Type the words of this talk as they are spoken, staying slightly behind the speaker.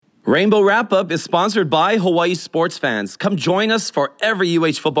Rainbow Wrap-Up is sponsored by Hawaii Sports Fans. Come join us for every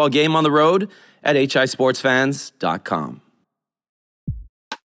UH football game on the road at hisportsfans.com.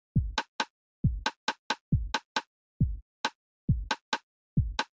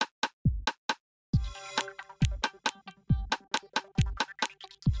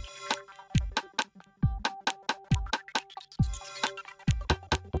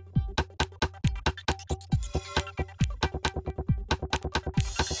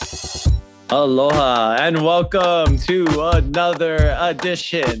 Aloha and welcome to another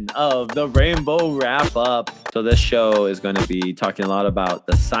edition of the Rainbow Wrap-Up. So this show is going to be talking a lot about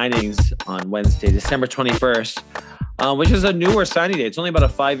the signings on Wednesday, December 21st, which is a newer signing date. It's only about a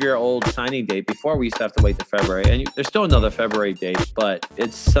 5-year-old signing date. Before, we used to have to wait to February. And there's still another February date, but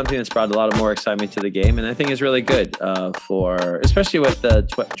it's something that's brought a lot of more excitement to the game. And I think it's really good especially with the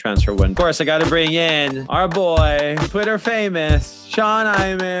transfer window. Of course, I got to bring in our boy, Twitter famous, Sean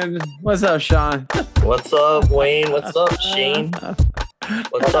Hyman. What's up, Sean? What's up, Wayne? What's up, Shane?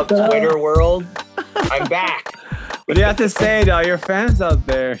 What's up, Twitter world? I'm back. What do you have to say to all your fans out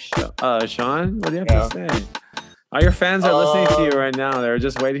there, Sean? What do you have to say? All your fans are listening to you right now. They're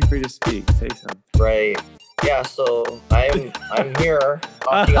just waiting for you to speak. Say something. Right. Yeah, so I'm here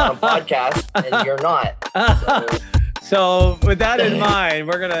talking on a podcast, and you're not. So with that in mind,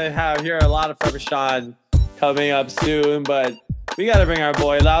 we're going to hear a lot from Sean coming up soon, but we got to bring our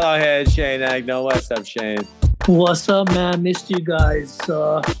boy, Lalo Head, Shane Agno. What's up, Shane? What's up, man? Missed you guys.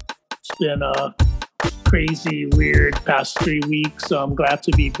 It's been a crazy, weird past 3 weeks, so I'm glad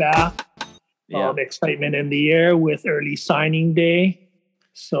to be back. Yeah. Excitement in the air with early signing day.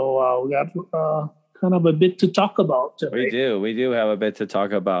 So we got kind of a bit to talk about today. We do have a bit to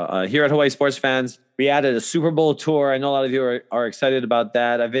talk about. Here at Hawaii Sports Fans, we added a Super Bowl tour. I know a lot of you are excited about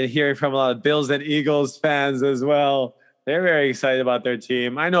that. I've been hearing from a lot of Bills and Eagles fans as well. They're very excited about their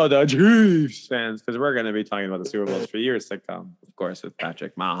team. I know the Chiefs fans, because we're going to be talking about the Super Bowls for years to come, of course, with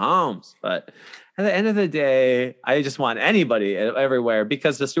Patrick Mahomes. But at the end of the day, I just want anybody everywhere,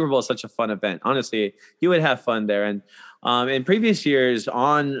 because the Super Bowl is such a fun event. Honestly, you would have fun there. And in previous years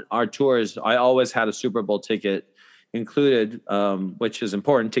on our tours, I always had a Super Bowl ticket included, which is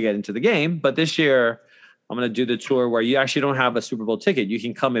important to get into the game. But this year, I'm going to do the tour where you actually don't have a Super Bowl ticket. You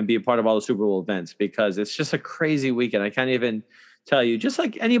can come and be a part of all the Super Bowl events, because it's just a crazy weekend. I can't even tell you. Just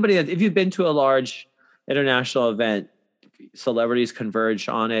like anybody, if you've been to a large international event, celebrities converge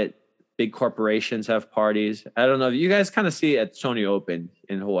on it. Big corporations have parties. I don't know. You guys kind of see it at Sony Open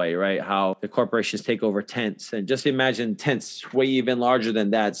in Hawaii, right? How the corporations take over tents. And just imagine tents way even larger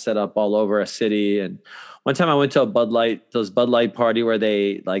than that set up all over a city. And one time I went to a Bud Light party where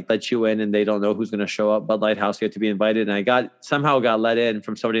they let you in and they don't know who's going to show up. Bud Light house, you have to be invited. And I somehow got let in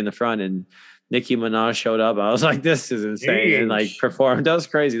from somebody in the front, and Nicki Minaj showed up. I was like, this is insane. And performed. That was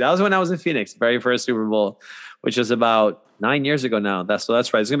crazy. That was when I was in Phoenix, very first Super Bowl, which was about 9 years ago now. That's right.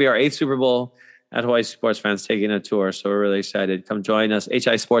 It's going to be our 8th Super Bowl at Hawaii Sports Fans, taking a tour. So we're really excited. Come join us,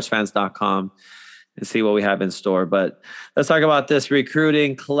 hisportsfans.com, and see what we have in store. But let's talk about this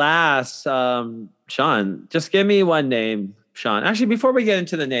recruiting class. Sean, just give me one name, Sean. Actually, before we get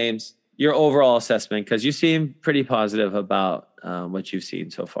into the names, your overall assessment, because you seem pretty positive about what you've seen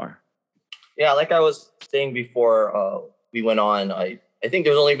so far. Yeah, like I was saying before we went on, I think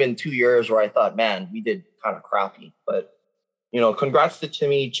there's only been 2 years where I thought, man, we did kind of crappy. But, congrats to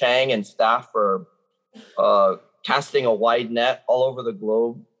Timmy Chang and staff for casting a wide net all over the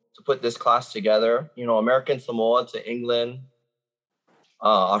globe to put this class together. American Samoa to England,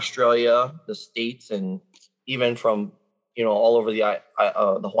 Australia, the States, and even from, all over the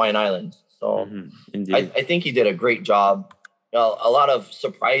Hawaiian Islands. So I think he did a great job. A lot of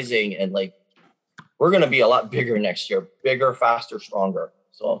surprising, and we're going to be a lot bigger next year, bigger, faster, stronger.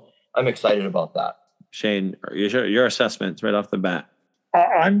 So I'm excited about that. Shane, your assessment right off the bat.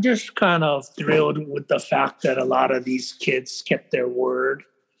 I'm just kind of thrilled with the fact that a lot of these kids kept their word.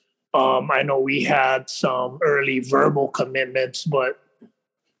 I know we had some early verbal commitments, but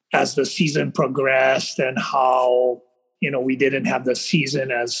as the season progressed and how, we didn't have the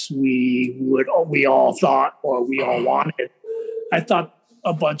season as we all thought or we all wanted, I thought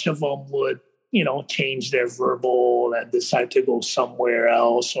a bunch of them would, change their verbal and decide to go somewhere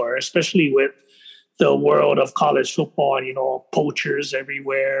else, or especially with the world of college football, poachers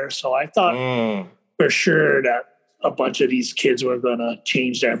everywhere. So I thought for sure that a bunch of these kids were going to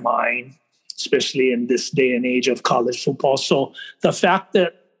change their mind, especially in this day and age of college football. So the fact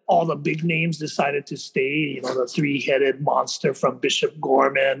that all the big names decided to stay, the three-headed monster from Bishop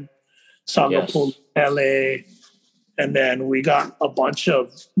Gorman, Sangapore, LA, and then we got a bunch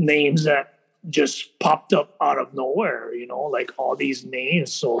of names that just popped up out of nowhere, like all these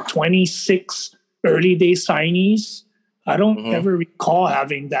names. So 26 early day signees. I don't ever recall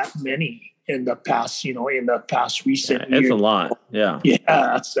having that many in the past, recent years. It's a lot. Yeah. Yeah,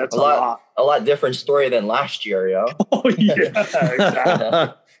 that's a lot. A lot different story than last year, yo. Oh, yeah,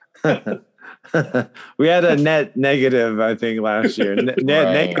 exactly. We had a net negative, I think, last year.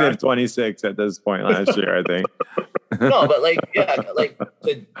 Negative 26 at this point last year, I think. No, but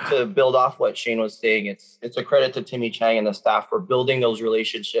to build off what Shane was saying, it's a credit to Timmy Chang and the staff for building those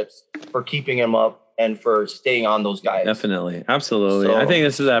relationships, for keeping him up, and for staying on those guys. Definitely. Absolutely. I think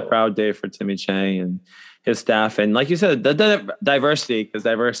this is a proud day for Timmy Chang and his staff. And like you said, the diversity, because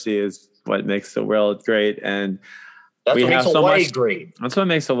diversity is what makes the world great. And that's what makes Hawaii great. That's what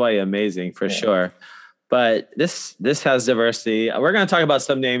makes Hawaii amazing, for sure. But this has diversity. We're going to talk about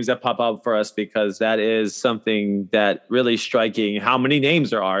some names that pop up for us, because that is something that really striking, how many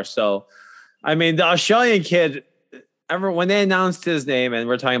names there are. So, I mean, the Australian kid, when they announced his name, and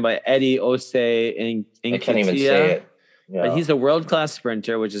we're talking about Eddie Osei in I can't even say it. Yeah. But he's a world-class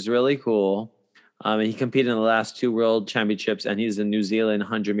sprinter, which is really cool. And he competed in the last 2 world championships, and he's a New Zealand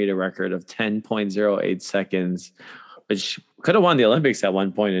 100-meter record of 10.08 seconds, which could have won the Olympics at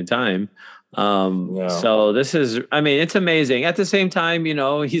one point in time. So this is, it's amazing. At the same time,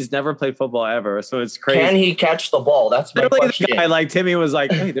 he's never played football ever, so it's crazy. Can he catch the ball? That's my question. The guy, like Timmy was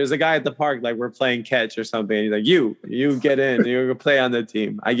like, hey, there's a guy at the park, like we're playing catch or something. And he's like, you get in, you're gonna play on the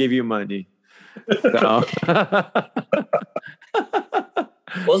team. I give you money. So.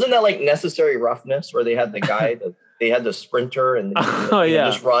 Wasn't that like Necessary Roughness, where they had the guy that they had the sprinter and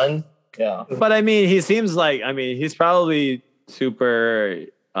just run? Yeah. But he seems like, he's probably super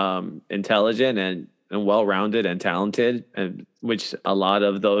intelligent and well-rounded and talented, and which a lot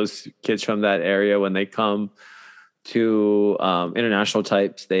of those kids from that area, when they come to international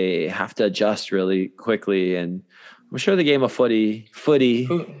types, they have to adjust really quickly. And I'm sure the game of footy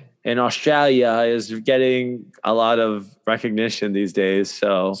in Australia is getting a lot of recognition these days.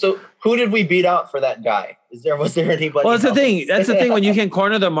 So who did we beat out for that guy? Was there anybody? Well, that's the thing. That's the thing, when you can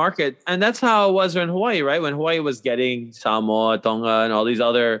corner the market. And that's how it was in Hawaii, right? When Hawaii was getting Samoa, Tonga, and all these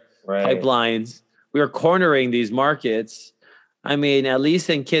other pipelines, we were cornering these markets. At least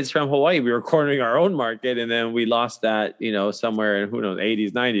in kids from Hawaii, we were cornering our own market, and then we lost that, somewhere in, who knows,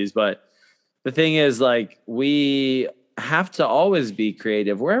 80s, 90s. But the thing is, like, we have to always be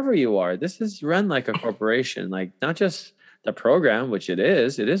creative wherever you are. This is run like a corporation, like not just the program, which it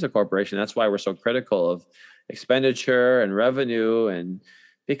is a corporation. That's why we're so critical of expenditure and revenue, and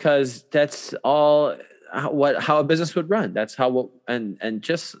because that's all how a business would run. That's and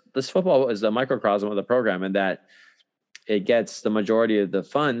just this football is a microcosm of the program, and that it gets the majority of the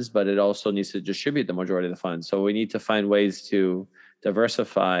funds, but it also needs to distribute the majority of the funds. So we need to find ways to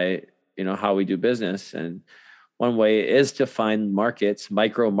diversify, how we do business. And one way is to find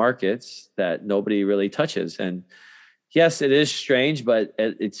micro markets that nobody really touches. And yes, it is strange, but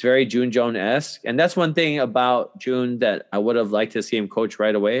it's very June Jones-esque. And that's one thing about June that I would have liked to see him coach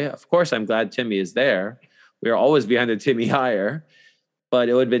right away. Of course, I'm glad Timmy is there. We are always behind the Timmy hire, but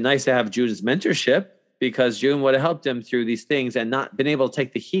it would have been nice to have June's mentorship, because June would have helped him through these things and not been able to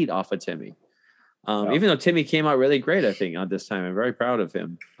take the heat off of Timmy. Even though Timmy came out really great, I think, at this time. I'm very proud of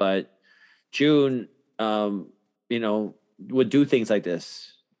him. But June, would do things like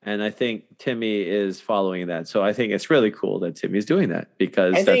this. And I think Timmy is following that. So I think it's really cool that Timmy's doing that,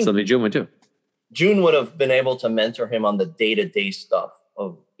 because that's something June would do. June would have been able to mentor him on the day-to-day stuff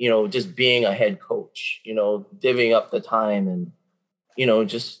of, just being a head coach, divvying up the time and,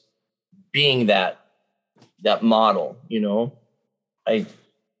 just being that model,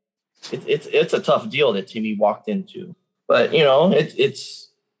 it's a tough deal that Timmy walked into, but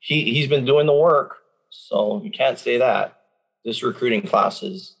he's been doing the work, so you can't say that. This recruiting class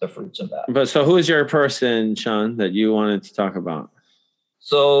is the fruits of that. But so who is your person, Sean, that you wanted to talk about?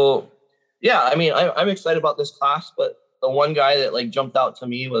 So, yeah, I'm excited about this class, but the one guy that jumped out to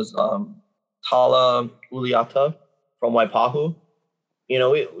me was Tala Uliata from Waipahu.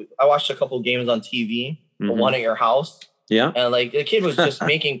 I watched a couple games on TV, the one at your house. Yeah. And the kid was just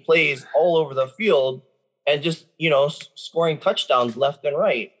making plays all over the field and just, scoring touchdowns left and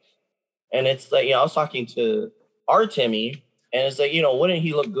right. And it's I was talking to our Timmy, and it's wouldn't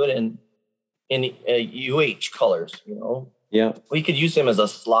he look good in UH colors, Yeah. We could use him as a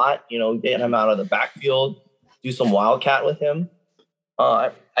slot, get him out of the backfield, do some wildcat with him.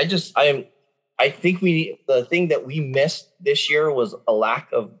 I think the thing that we missed this year was a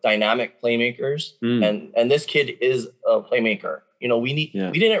lack of dynamic playmakers. And this kid is a playmaker. We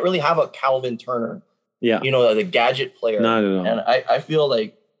didn't really have a Calvin Turner, the gadget player. Not at all. And I feel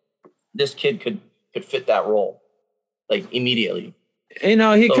like this kid could fit that role like immediately. He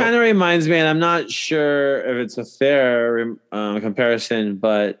kind of reminds me, and I'm not sure if it's a fair comparison,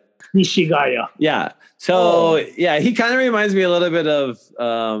 but Nishigaya. Yeah. So he kind of reminds me a little bit of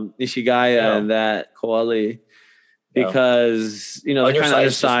Nishigaya and that Koali because they're kind of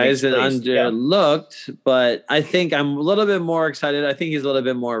undersized and underlooked. But I think I'm a little bit more excited. I think he's a little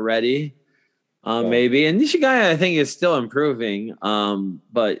bit more ready, maybe. And Nishigaya, I think, is still improving,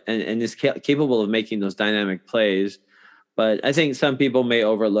 but is capable of making those dynamic plays. But I think some people may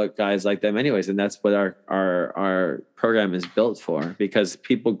overlook guys like them anyways. And that's what our program is built for, because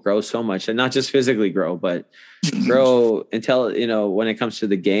people grow so much, and not just physically grow, but grow until, when it comes to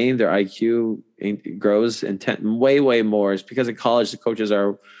the game, their IQ grows way, way more. It's because in college, the coaches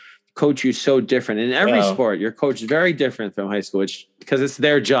coach you so different. In every sport, your coach is very different from high school, because it's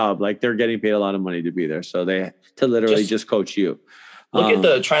their job. Like, they're getting paid a lot of money to be there. So they to literally just coach you. Look at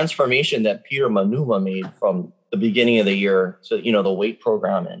the transformation that Peter Manuma made from the beginning of the year to, the weight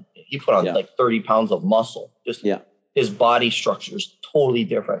program. And he put on like 30 pounds of muscle. His body structure is totally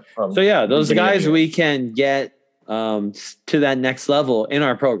different from. So those guys we can get to that next level in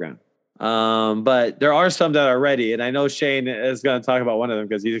our program. But there are some that are ready. And I know Shane is going to talk about one of them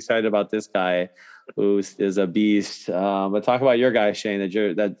because he's excited about this guy who is a beast. But talk about your guy, Shane,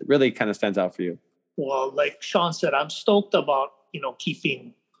 that really kind of stands out for you. Well, like Sean said, I'm stoked about,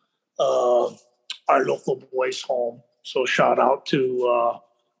 keeping our local boys home. So shout out to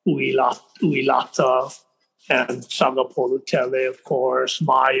Uilata and Sagapolutele, of course,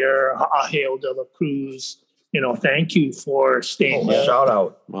 Meyer, Aheo de la Cruz. Thank you for staying home. Shout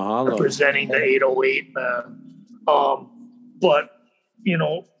out. Representing the 808, man. But,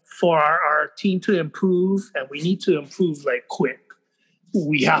 for our team to improve, and we need to improve like quick,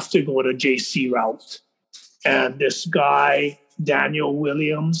 we have to go to JC route. And this guy, Daniel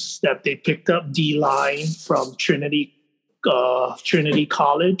Williams, that they picked up D-line from Trinity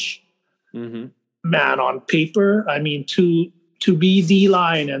College. Mm-hmm. Man, on paper, I mean, to be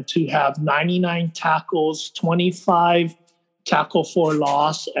D-line and to have 99 tackles, 25 tackle for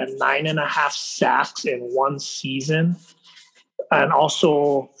loss, and 9.5 sacks in one season, and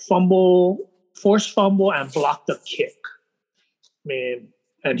also force fumble, and block the kick. Man,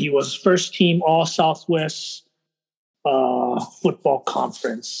 and he was first team All Southwest football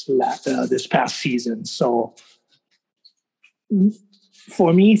conference this past season. So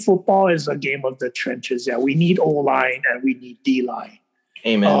for me, football is a game of the trenches. Yeah, we need O-line and we need D-line.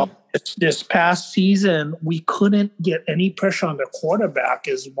 Amen. This past season, we couldn't get any pressure on the quarterback,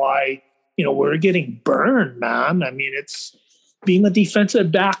 is why, we're getting burned, man. I mean, it's being a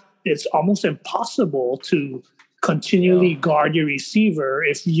defensive back, it's almost impossible to continually guard your receiver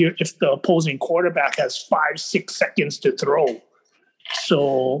if the opposing quarterback has 5-6 seconds to throw.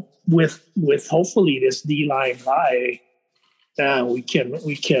 So with hopefully this D-line guy, we can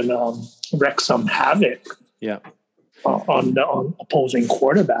wreak some havoc. On opposing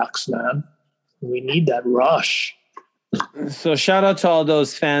quarterbacks, man. We need that rush. So shout out to all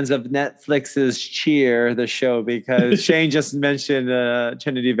those fans of Netflix's Cheer, the show, because Shane just mentioned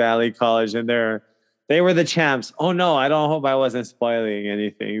Trinity Valley College, and they were the champs. Oh no, I don't hope I wasn't spoiling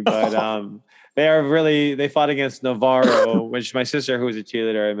anything, but they fought against Navarro, which my sister, who was a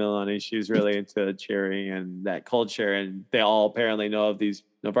cheerleader at Milani, she's really into cheering and that culture, and they all apparently know of these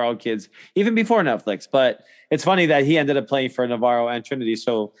Navarro kids even before Netflix. But it's funny that he ended up playing for Navarro and Trinity.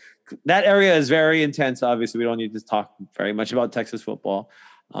 So that area is very intense. Obviously, we don't need to talk very much about Texas football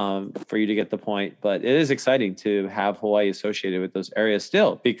for you to get the point, but it is exciting to have Hawaii associated with those areas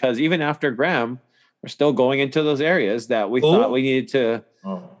still, because even after Graham, we're still going into those areas that we thought we needed to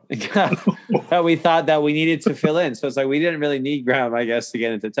that we needed to fill in. So it's like we didn't really need Graham, I guess, to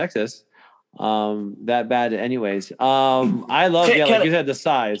get into Texas that bad anyways. I love like you said, the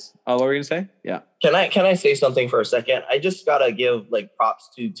size. Oh, what were you gonna say? Yeah. Can I say something for a second? I just gotta give like props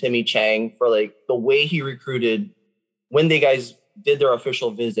to Timmy Chang for like the way he recruited when they guys did their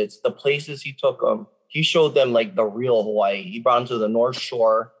official visits, the places he took them. He showed them like the real Hawaii. He brought them to the North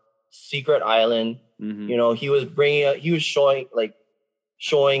Shore, Secret Island. Mm-hmm. He was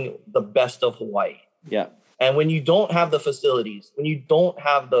showing the best of Hawaii. Yeah. And when you don't have the facilities, when you don't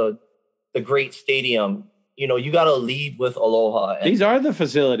have the great stadium, you got to lead with aloha. These are the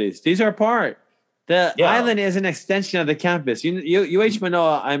facilities. These are part. The island is an extension of the campus. UH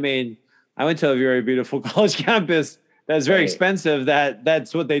Manoa, I mean, I went to a very beautiful college campus that's very expensive.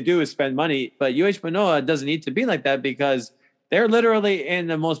 That's what they do, is spend money. But UH Manoa doesn't need to be like that, because they're literally in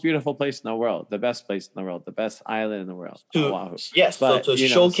the most beautiful place in the world, the best place in the world, the best island in the world. Yes, but, so to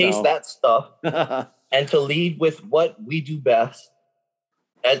showcase that stuff and to lead with what we do best,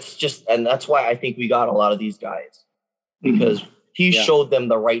 that's why I think we got a lot of these guys, because he showed them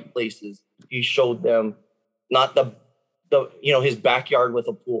the right places. He showed them not the his backyard with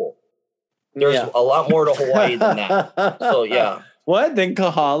a pool. There's a lot more to Hawaii than that. So yeah. What? Then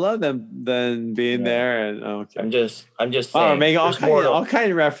Kahala, than being there, and okay. I'm just saying. Oh, making all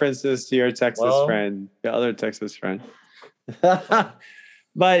kind of references to your Texas friend, the other Texas friend.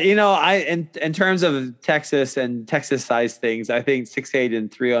 But in terms of Texas and Texas size things, I think 6'8" and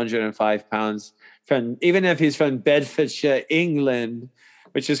 305 pounds even if he's from Bedfordshire, England,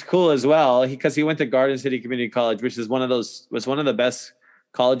 which is cool as well, because he went to Garden City Community College, which is one of the best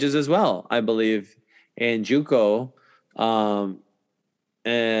colleges as well, I believe, in JUCO.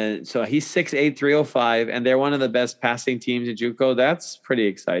 And so he's 6'8", 305, and they're one of the best passing teams in JUCO. That's pretty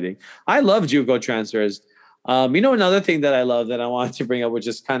exciting. I love JUCO transfers. Another thing that I love that I wanted to bring up, which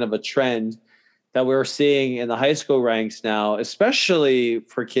is kind of a trend that we're seeing in the high school ranks now, especially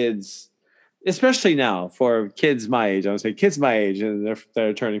for kids, especially now for kids my age. I would say kids my age, and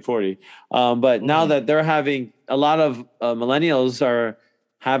they're turning 40. But now that they're having a lot of millennials are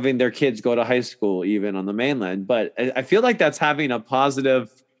having their kids go to high school, even on the mainland. But I feel like that's having a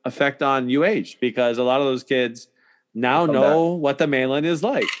positive effect on UH, because a lot of those kids now know what the mainland is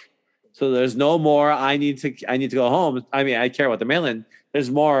like. So there's no more, I need to go home. I mean, I care about the mainland. There's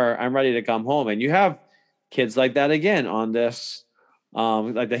more, I'm ready to come home. And you have kids like that again on this,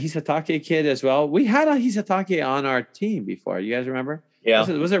 like the Hisatake kid as well. We had a Hisatake on our team before. You guys remember? Yeah.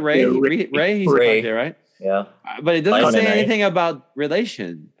 Was it Ray? Ray Hisatake, right? Yeah. But it doesn't say anything about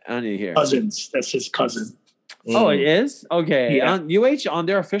relation on here. Cousins. That's his cousin. Oh, it is? Okay. Yeah. On UH, on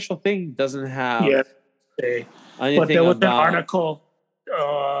their official thing, doesn't have anything but there was about... an article.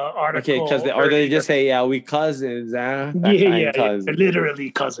 Okay, because they just say, we cousins. Cousins. Literally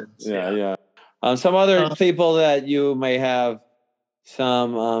cousins. Yeah. Some other people that you may have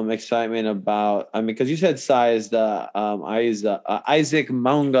some excitement about. I mean, because you said size, the Isaac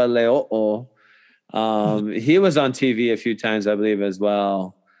Maungaleo'o. He was on TV a few times, I believe, as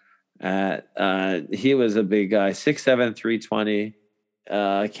well. He was a big guy, 6'7", 320,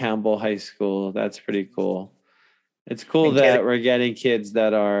 Campbell High School. That's pretty cool. It's cool that we're getting kids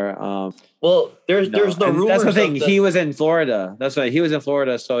that are. There's the rumors. That's the thing. He was in Florida. That's right. He was in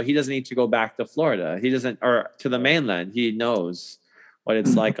Florida, so he doesn't need to go back to Florida. He doesn't, or to the mainland. He knows what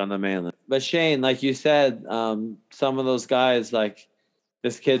it's like on the mainland. But Shane, like you said, some of those guys, like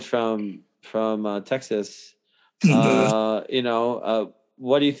this kid from Texas, what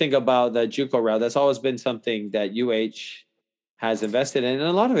do you think about the JUCO route? That's always been something that UH has invested in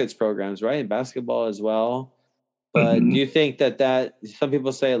a lot of its programs, right? In basketball as well. But do you think that some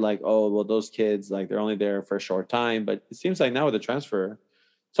people say like, oh, well, those kids, like they're only there for a short time, but it seems like now with the transfer,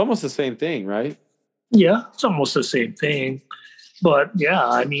 it's almost the same thing, right? Yeah, it's almost the same thing. But yeah,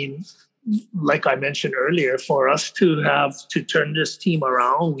 I mean, like I mentioned earlier, for us to turn this team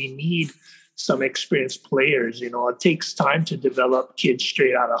around, we need some experienced players. It takes time to develop kids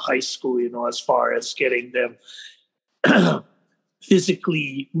straight out of high school, as far as getting them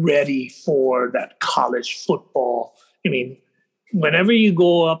physically ready for that college football. I mean, whenever you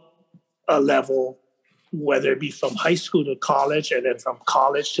go up a level, whether it be from high school to college and then from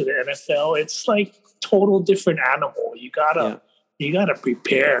college to the NFL, it's like total different animal. You gotta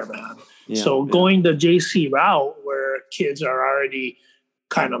prepare, man. Going the JC route where kids are already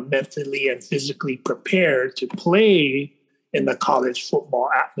kind of mentally and physically prepared to play in the college football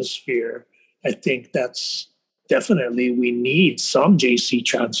atmosphere, I think that's definitely, we need some JC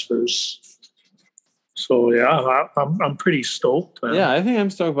transfers. So yeah, I'm pretty stoked, man. Yeah, I think I'm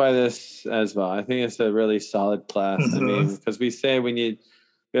stoked by this as well. I think it's a really solid class. I mean, because we say we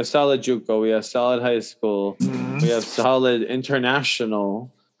have solid JUCO, we have solid high school, we have solid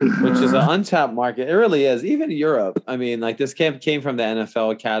international, which is an untapped market. It really is. Even Europe. I mean, like this kid came from the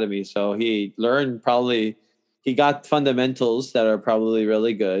NFL academy, so he got fundamentals that are probably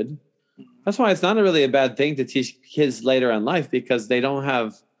really good. That's why it's not really a bad thing to teach kids later in life, because they don't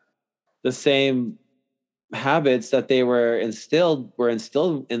have the same habits that they were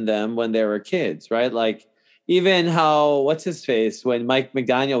instilled in them when they were kids, right? Like even how, what's his face, when Mike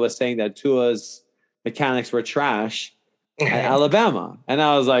McDaniel was saying that Tua's mechanics were trash at Alabama. And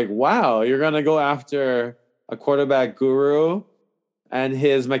I was like, wow, you're going to go after a quarterback guru and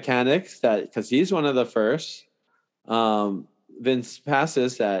his mechanics, because he's one of the first. Vince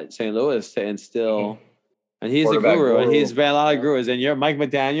Passes at St. Louis to instill, and he's a guru, and he's been a lot of gurus. And you're Mike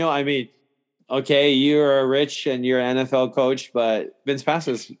McDaniel. I mean, okay, you're rich and you're an NFL coach, but Vince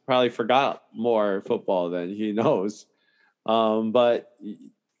Passes probably forgot more football than he knows. But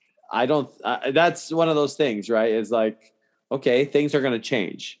I don't. That's one of those things, right? It's like okay, things are going to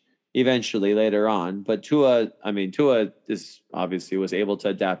change eventually later on. But Tua is obviously was able to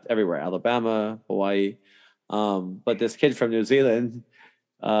adapt everywhere, Alabama, Hawaii. But this kid from New Zealand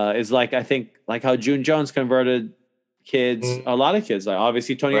is like, I think, like how June Jones converted kids, a lot of kids, like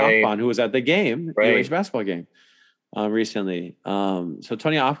obviously Tony Akpan, who was at the game, UH basketball game recently. So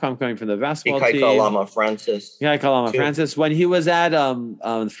Tony Akpan coming from the basketball team. Kalama Francis. Yeah, Kalama Francis. When he was at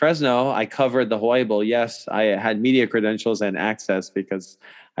Fresno, I covered the Hawaii Bowl. Yes, I had media credentials and access because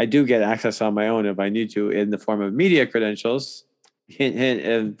I do get access on my own if I need to in the form of media credentials. Hint,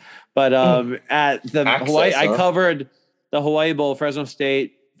 hint. But at the Hawaii, I covered the Hawaii Bowl, Fresno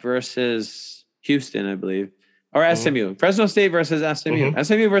State versus Houston, I believe, or SMU. Fresno State versus SMU.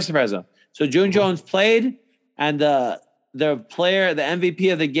 SMU versus Fresno. So June Jones played, and the player, the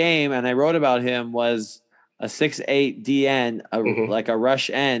MVP of the game, and I wrote about him, was a 6'8" DN, like a rush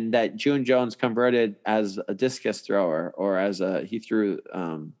end that June Jones converted as a discus thrower, or as he threw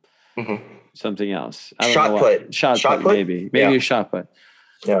something else. I don't know what. Shot put, maybe a shot put.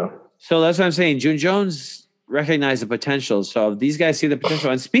 Yeah. So that's what I'm saying. June Jones recognized the potential. So these guys see the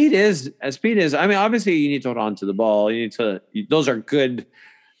potential, and speed is. I mean, obviously, you need to hold on to the ball. You need to. Those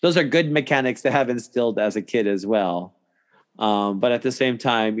are good mechanics to have instilled as a kid as well. But at the same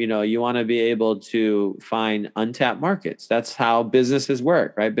time, you want to be able to find untapped markets. That's how businesses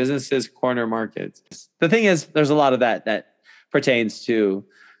work, right? Businesses corner markets. The thing is, there's a lot of that pertains to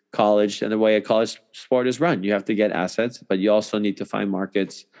college and the way a college sport is run. You have to get assets, but you also need to find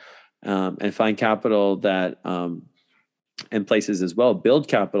markets and find capital that in places as well, build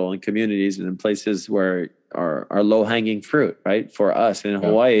capital in communities and in places where are low-hanging fruit, right? For us in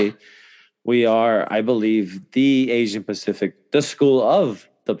Hawaii, we are, I believe, the Asian Pacific, the school of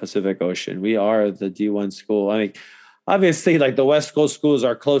the Pacific Ocean. We are the D1 school. I mean, obviously, like the West Coast schools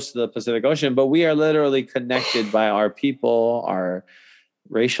are close to the Pacific Ocean, but we are literally connected by our people, our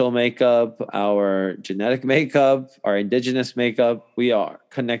racial makeup, our genetic makeup, our indigenous makeup. We are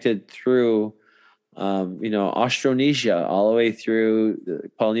connected through, Austronesia, all the way through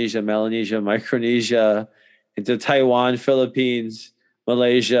Polynesia, Melanesia, Micronesia, into Taiwan, Philippines,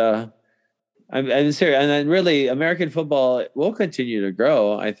 Malaysia. I'm serious. And then really, American football will continue to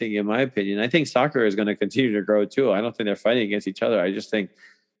grow, I think, in my opinion. I think soccer is going to continue to grow too. I don't think they're fighting against each other. I just think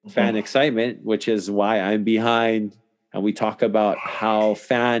fan excitement, which is why I'm behind. And we talk about how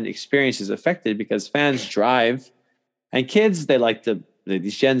fan experience is affected, because fans drive, and kids, they like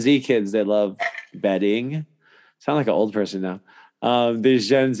these Gen Z kids, they love betting. Sound like an old person now. These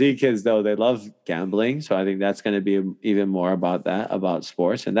Gen Z kids, though, they love gambling. So I think that's going to be even more about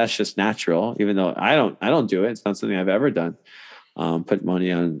sports. And that's just natural, even though I don't do it. It's not something I've ever done, put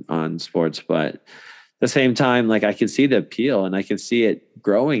money on sports. But at the same time, like, I can see the appeal, and I can see it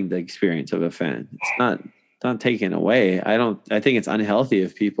growing the experience of a fan. It's not taken away. I think it's unhealthy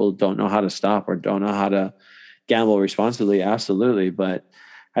if people don't know how to stop or don't know how to gamble responsibly. Absolutely. But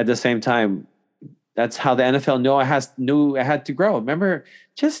at the same time, that's how the NFL knew it had to grow. Remember,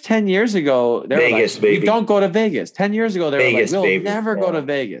 just 10 years ago, they were like, baby. You don't go to Vegas. 10 years ago, they were like, we'll never go to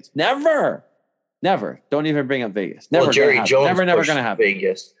Vegas. Never. Don't even bring up Vegas. Never. Well, Jerry Jones never going to happen.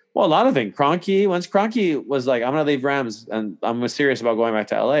 Vegas. Well, a lot of things. Once Kroenke was like, I'm going to leave Rams and I'm serious about going back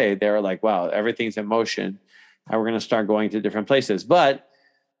to LA, they were like, wow, everything's in motion and we're going to start going to different places. But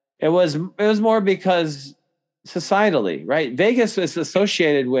it was more because societally, right? Vegas is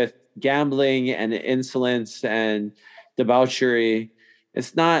associated with gambling and insolence and debauchery.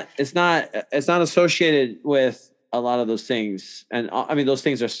 It's not associated with a lot of those things. And I mean, those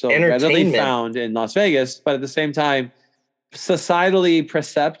things are still readily found in Las Vegas, but at the same time, societally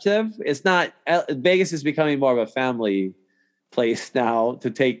perceptive. It's not. Vegas is becoming more of a family place now to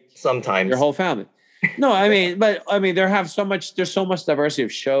take sometimes your whole family. No, there's so much diversity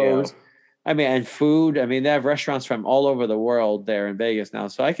of shows. Yeah. I mean, and food. I mean, they have restaurants from all over the world there in Vegas now.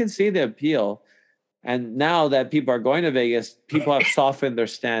 So I can see the appeal. And now that people are going to Vegas, people have softened their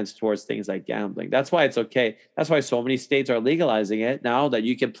stance towards things like gambling. That's why it's okay. That's why so many states are legalizing it now, that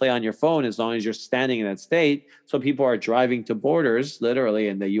you can play on your phone as long as you're standing in that state. So people are driving to borders, literally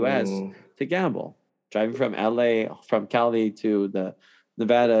in the U.S., to gamble. Driving from LA, from Cali to the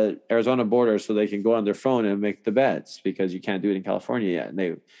Nevada, Arizona border so they can go on their phone and make the bets, because you can't do it in California yet. And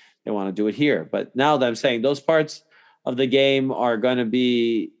they want to do it here. But now that I'm saying those parts of the game are going to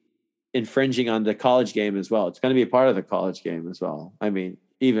be infringing on the college game as well. It's going to be a part of the college game as well. I mean,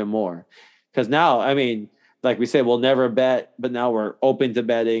 even more. Because now, I mean, like we say, we'll never bet, but now we're open to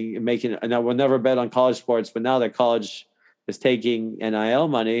betting and now we'll never bet on college sports. But now that college is taking NIL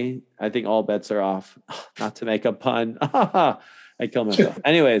money, I think all bets are off. Not to make a pun. I kill myself.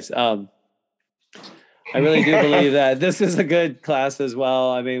 Anyways, I really do believe that this is a good class as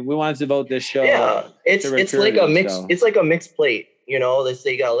well. I mean, we wanted to vote this show. Yeah, it's like a mix. So. It's like a mixed plate. You know, they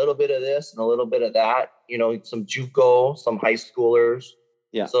say you got a little bit of this and a little bit of that. You know, some JUCO, some high schoolers.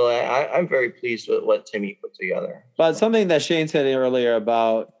 Yeah. So I'm very pleased with what Timmy put together. But something that Shane said earlier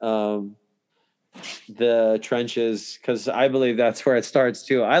about the trenches, because I believe that's where it starts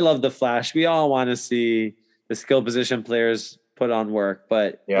too. I love the flash. We all want to see the skill position players put on work,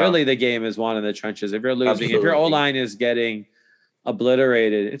 but really the game is won in the trenches. If you're losing, if your O-line is getting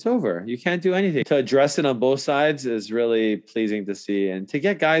obliterated, it's over. You can't do anything. To address it on both sides is really pleasing to see, and to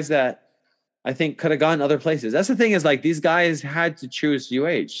get guys that I think could have gone other places. That's the thing, is like these guys had to choose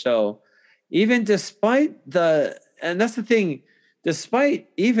UH. So even despite that's the thing, despite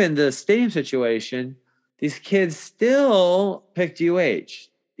even the stadium situation, these kids still picked UH,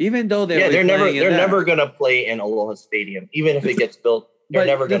 even though they're never going to play in Aloha Stadium, even if it gets built. They're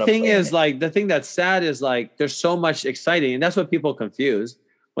never going to play. The thing is, like, the thing that's sad is like there's so much exciting, and that's what people confuse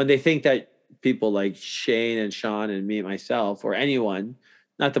when they think that people like Shane and Sean and me, myself, or anyone,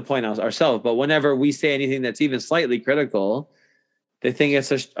 not to point out ourselves, but whenever we say anything that's even slightly critical, they think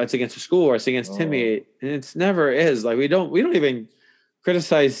it's against the school or it's against Timmy, and it's never is. Like we don't even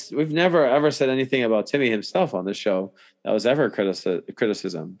criticize. We've never ever said anything about Timmy himself on the show that was ever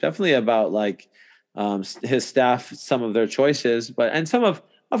criticism. Definitely about like his staff, some of their choices, and some of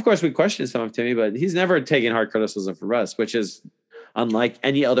course we question some of Timmy, but he's never taken hard criticism from us, which is unlike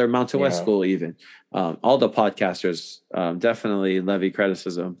any other Mountain West school. Even all the podcasters definitely levy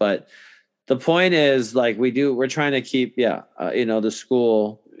criticism, but the point is, like, we're trying to keep the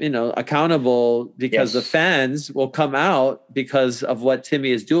school accountable, because the fans will come out because of what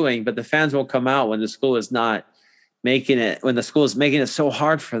Timmy is doing, but the fans will come out when the school is not making it, when the school is making it so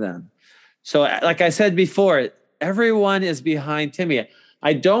hard for them. So like I said before, everyone is behind Timmy.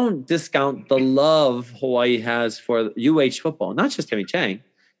 I don't discount the love Hawaii has for UH football, not just Timmy Chang,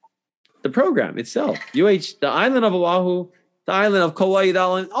 the program itself. UH, the island of Oahu, the island of Kauai,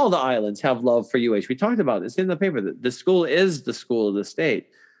 all the islands have love for UH. We talked about this in the paper. The school is the school of the state.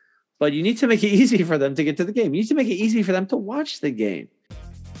 But you need to make it easy for them to get to the game. You need to make it easy for them to watch the game.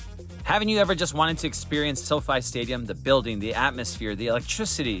 Haven't you ever just wanted to experience SoFi Stadium, the building, the atmosphere, the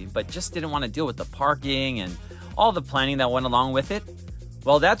electricity, but just didn't want to deal with the parking and all the planning that went along with it?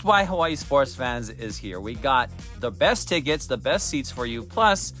 Well, that's why Hawaii Sports Fans is here. We got the best tickets, the best seats for you.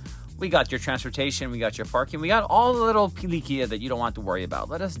 Plus, we got your transportation, we got your parking, we got all the little pilikia that you don't want to worry about.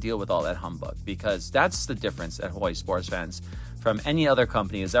 Let us deal with all that humbug, because that's the difference at Hawaii Sports Fans from any other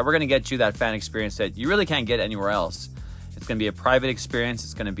company, is that we're going to get you that fan experience that you really can't get anywhere else. It's going to be a private experience.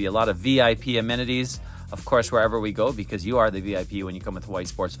 It's going to be a lot of VIP amenities, of course, wherever we go, because you are the VIP when you come with Hawaii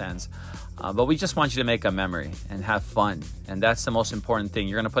Sports Fans. But we just want you to make a memory and have fun. And that's the most important thing.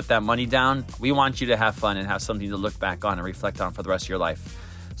 You're going to put that money down. We want you to have fun and have something to look back on and reflect on for the rest of your life.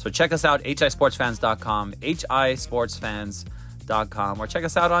 So check us out, hisportsfans.com, hisportsfans.com, or check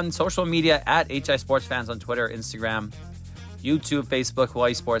us out on social media at hisportsfans on Twitter, Instagram, YouTube, Facebook,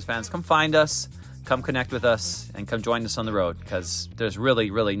 Hawaii Sports Fans. Come find us, come connect with us, and come join us on the road, because there's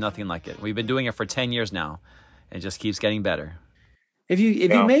really, really nothing like it. We've been doing it for 10 years now, and it just keeps getting better. If you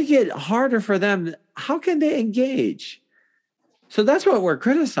make it harder for them, how can they engage? So that's what we're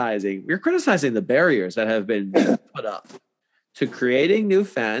criticizing. We're criticizing the barriers that have been put up to creating new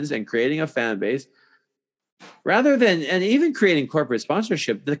fans and creating a fan base, rather than, and even creating corporate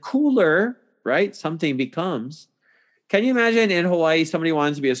sponsorship. The cooler, right, something becomes. Can you imagine in Hawaii, somebody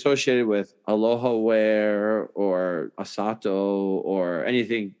wanted to be associated with Aloha Wear or Asato or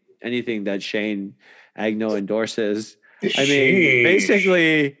anything that Shane Agno endorses? I mean,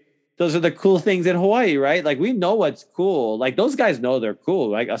 basically, those are the cool things in Hawaii, right? Like, we know what's cool. Like, those guys know they're cool.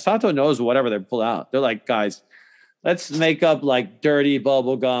 Like, Asato knows whatever they pull out. They're like, guys, let's make up like dirty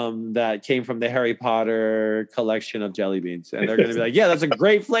bubble gum that came from the Harry Potter collection of jelly beans. And they're going to be like, yeah, that's a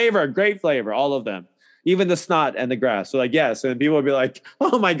great flavor, all of them. Even the snot and the grass. So like, yes. And people will be like,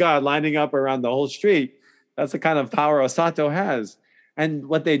 oh my God, lining up around the whole street. That's the kind of power Osato has. And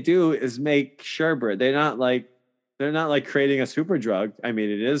what they do is make sherbet. They're not like creating a super drug. I mean,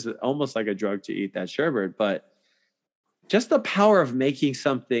 it is almost like a drug to eat that sherbet, but just the power of making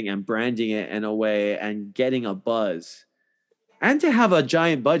something and branding it in a way and getting a buzz, and to have a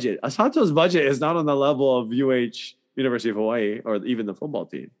giant budget. Asato's budget is not on the level of UH, University of Hawaii, or even the football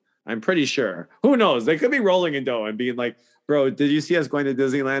team. I'm pretty sure. Who knows? They could be rolling in dough and being like, bro, did you see us going to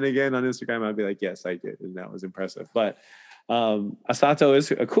Disneyland again on Instagram? I'd be like, yes, I did. And that was impressive. But Asato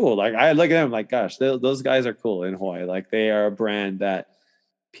is cool. Like, I look at them like, gosh, those guys are cool in Hawaii. Like, they are a brand that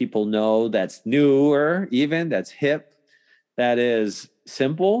people know, that's newer, even, that's hip, that is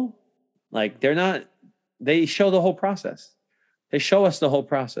simple. Like, they're not they show the whole process. They show us the whole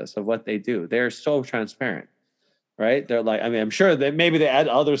process of what they do. They're so transparent, right? They're like, I mean, I'm sure that maybe they add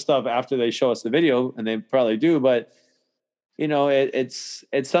other stuff after they show us the video, and they probably do, but you know, it's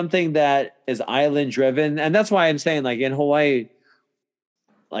something that is island driven. And that's why I'm saying, like, in Hawaii,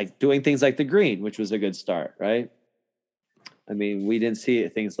 like doing things like the green, which was a good start, right? I mean, we didn't see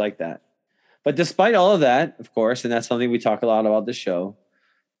things like that. But despite all of that, of course, and that's something we talk a lot about the show,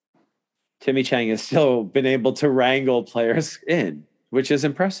 Timmy Chang has still been able to wrangle players in, which is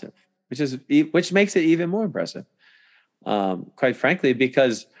impressive, which makes it even more impressive. Quite frankly,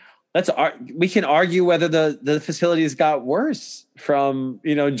 because we can argue whether the facilities got worse from,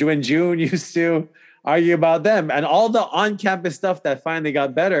 you know, when June used to argue about them, and all the on-campus stuff that finally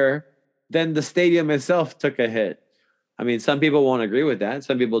got better, then the stadium itself took a hit. I mean, some people won't agree with that.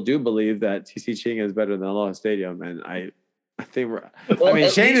 Some people do believe that TC Ching is better than Aloha Stadium, and I think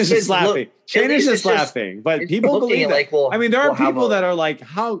Shane is just laughing. Shane is just laughing, but people believe that. Like, I mean, there are people that are like,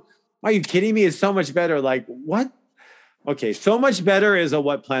 "How are you kidding me? It's so much better." Like, what? Okay, so much better is a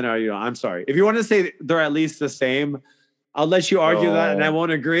what planet are you on? I'm sorry. If you want to say they're at least the same, I'll let you argue that, and I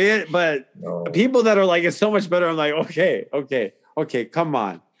won't agree it. But people that are like, it's so much better, I'm like, okay, come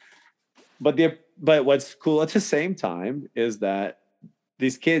on. But what's cool at the same time is that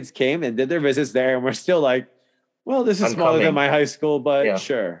these kids came and did their visits there, and we're still like, well, this is smaller than my high school, but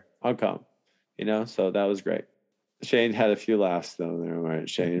sure, I'll come. You know, so that was great. Shane had a few laughs though, there, right,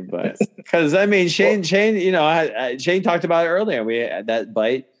 Shane? But because I mean, Shane, you know, Shane talked about it earlier. We had that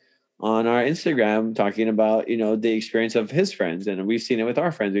bite on our Instagram talking about, you know, the experience of his friends, and we've seen it with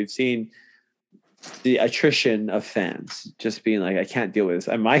our friends. We've seen the attrition of fans just being like, I can't deal with this.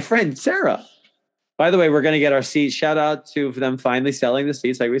 And my friend Sarah, by the way, we're going to get our seats. Shout out to them finally selling the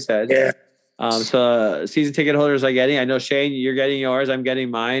seats, like we said. Yeah. So season ticket holders are getting. I know Shane, you're getting yours. I'm getting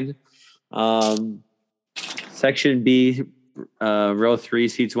mine. Section B, row 3,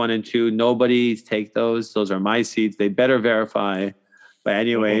 seats 1 and 2. Nobody take those. Those are my seats. They better verify. But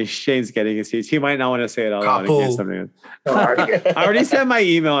anyway, Shane's getting his seats. He might not want to say it out loud against something. I already sent my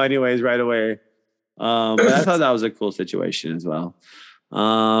email anyways right away. But I thought that was a cool situation as well.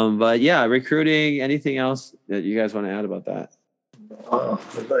 But yeah, recruiting. Anything else that you guys want to add about that?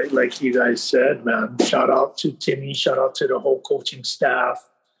 Like you guys said, man, shout out to Timmy, shout out to the whole coaching staff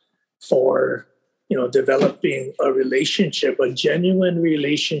for, you know, developing a relationship, a genuine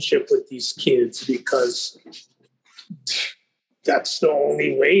relationship with these kids, because that's the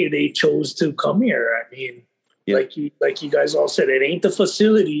only way they chose to come here. I mean, like you guys all said, it ain't the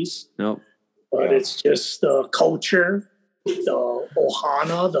facilities, but it's just the culture, the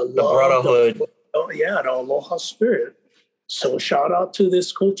ohana, the love, the brotherhood, the aloha spirit. So shout out to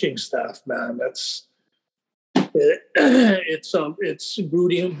this coaching staff, man. It's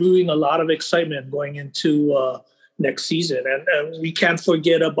brewing a lot of excitement going into next season, and we can't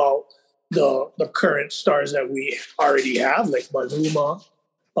forget about the current stars that we already have, like Maluma,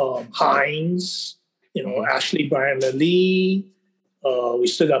 Hines, you know, Ashley Bryan Lee. We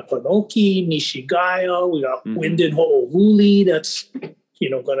still got Panoki, Nishigaya. We got Wyndon Ho'ovuli that's, you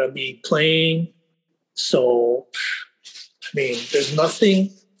know, gonna be playing. So, I mean, there's nothing.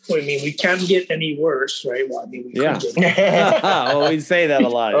 I mean, we can't get any worse, right? Well, I mean, we could get well, we say that a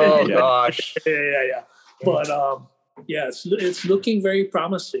lot. Gosh. Yeah. But it's looking very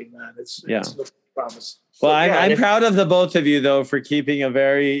promising, man. It's looking promising. Well, I'm proud of the both of you though for keeping a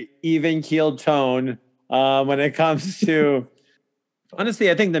very even-keeled tone when it comes to.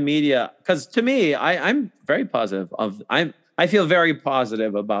 Honestly, I think the media, because to me, I'm very positive. I feel very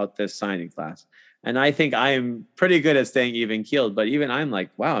positive about this signing class. And I think I'm pretty good at staying even keeled, but even I'm like,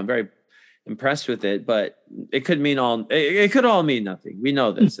 wow, I'm very impressed with it. But it could all mean nothing. We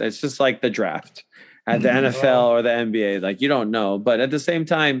know this. It's just like the draft at the NFL or the NBA. Like, you don't know. But at the same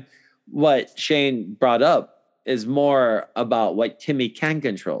time, what Shane brought up is more about what Timmy can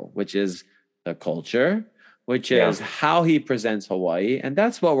control, which is the culture, which is how he presents Hawaii. And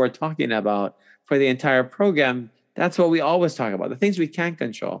that's what we're talking about for the entire program. That's what we always talk about, the things we can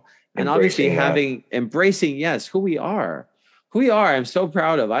control. And obviously embracing, who we are. I'm so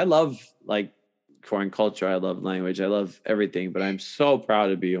proud of. I love like foreign culture. I love language. I love everything, but I'm so proud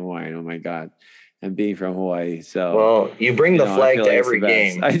to be Hawaiian. Oh my God. And being from Hawaii. So, well, you bring the flag to every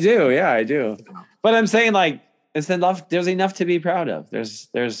game. I do. Yeah, I do. But I'm saying like, it's enough. There's enough to be proud of.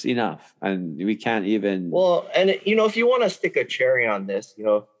 There's enough. And we can't even. Well, and you know, if you want to stick a cherry on this, you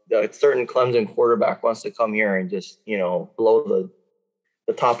know, a certain Clemson quarterback wants to come here and just, you know, blow the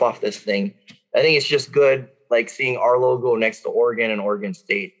top off this thing. I think it's just good, like seeing our logo next to Oregon and Oregon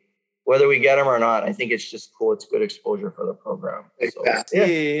State. whether we get him or not, I think it's just cool. It's good exposure for the program. So,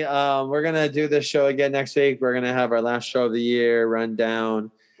 yeah. We're going to do this show again next week. We're going to have our last show of the year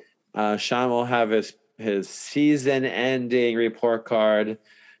rundown. Sean will have his season-ending report card,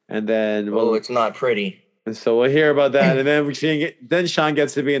 and then it's not pretty. And so we'll hear about that, and then Sean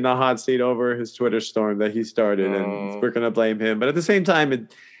gets to be in the hot seat over his Twitter storm that he started, and we're going to blame him. But at the same time,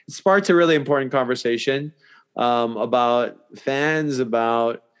 it sparked a really important conversation about fans,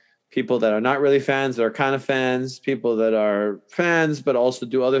 about people that are not really fans, that are kind of fans, people that are fans but also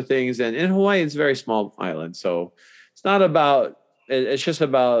do other things. And in Hawaii, it's a very small island, so it's not about. It's just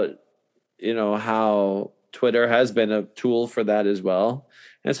about how Twitter has been a tool for that as well.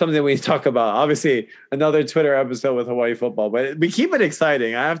 And something we talk about, obviously, another Twitter episode with Hawaii football, but we keep it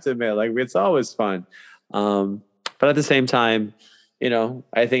exciting. I have to admit, it's always fun. But at the same time,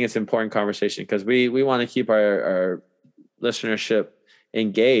 I think it's an important conversation because we want to keep our listenership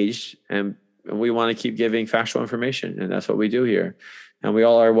engaged, and we want to keep giving factual information. And that's what we do here. And we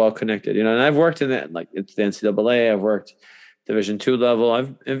all are well connected, and I've worked in that, it's the NCAA. I've worked Division II level.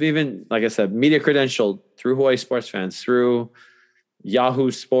 I've even, like I said, media credentialed through Hawaii Sports Fans, through Yahoo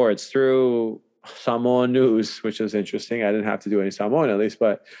Sports, through Samoan News, which was interesting. I didn't have to do any Samoan at least,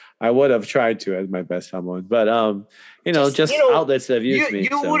 but I would have tried to as my best Samoan. But outlets that have used me.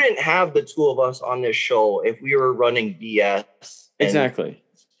 You wouldn't have the two of us on this show if we were running BS exactly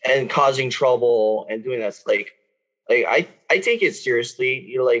and causing trouble and doing that. I take it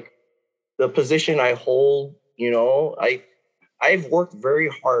seriously. The position I hold. I've worked very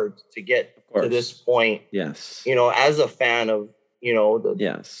hard to get to this point. Yes. As a fan of the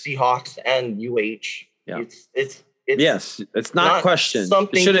Seahawks and UH. Yeah. It's not questioned.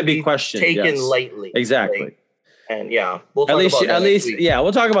 It shouldn't be questioned. Taken lightly. Exactly. We'll talk about that next week.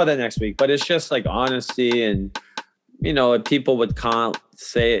 We'll talk about that next week. But it's just honesty, and people would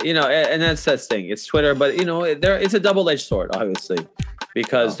say and that's that thing. It's Twitter, but it's a double-edged sword, obviously,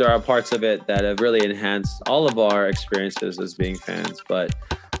 because there are parts of it that have really enhanced all of our experiences as being fans. But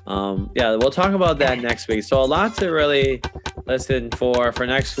we'll talk about that next week. So a lot to really listen for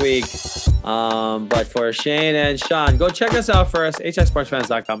next week. But for Shane and Sean, go check us out first,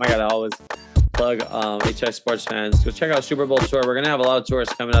 hisportsfans.com. I got to always plug HI Sports Fans. Go check out Super Bowl Tour. We're going to have a lot of tours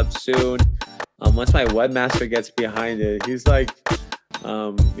coming up soon. Once my webmaster gets behind it, he's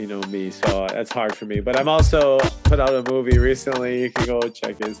me, so that's hard for me. But I'm also put out a movie recently. You can go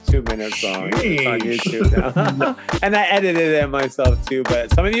check it. It's 2 minutes long. It's on YouTube now. And I edited it myself too.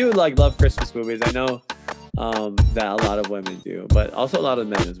 But some of you love Christmas movies. I know that a lot of women do, but also a lot of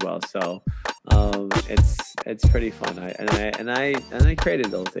men as well. So it's pretty fun. I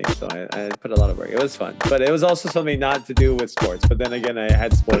created those things, so I put a lot of work. It was fun, but it was also something not to do with sports. But then again, I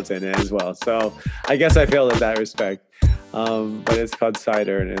had sports in it as well. So I guess I failed in that respect. But it's called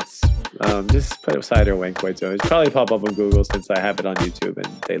Cider, and it's just put Cider Wankway to it. It's probably pop up on Google since I have it on YouTube, and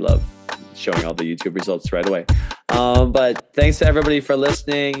they love showing all the YouTube results right away. But thanks to everybody for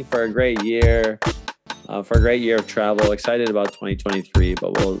listening, for a great year. For a great year of travel. Excited about 2023,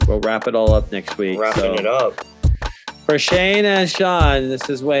 but we'll wrap it all up next week. Wrapping it up. For Shane and Sean, this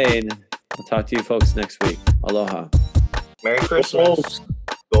is Wayne. I'll talk to you folks next week. Aloha. Merry Christmas.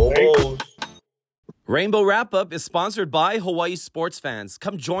 Go Bulls. Rainbow Wrap Up is sponsored by Hawaii Sports Fans.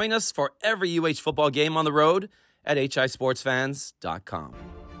 Come join us for every UH football game on the road at hisportsfans.com.